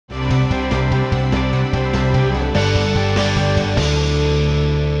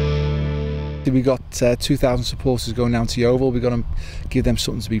obviously we got 2,000 supporters going down to Yeovil. We've got to give them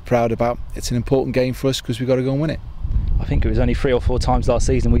something to be proud about. It's an important game for us because we've got to go and win it. I think it was only 3 or 4 times last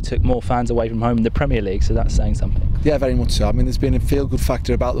season we took more fans away from home in the Premier League, so that's saying something. Yeah, very much so. I mean, there's been a feel-good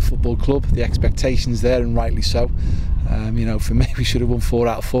factor about the football club. The expectations there, and rightly so. You know, for me, we should have won 4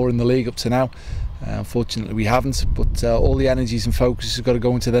 out of 4 in the league up to now. Unfortunately, we haven't. But all the energies and focus has got to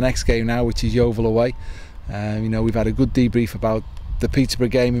go into the next game now, which is Yeovil away. You know, we've had a good debrief about the Peterborough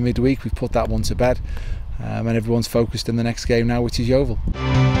game in midweek. We've put that one to bed, and everyone's focused in the next game now, which is Yeovil.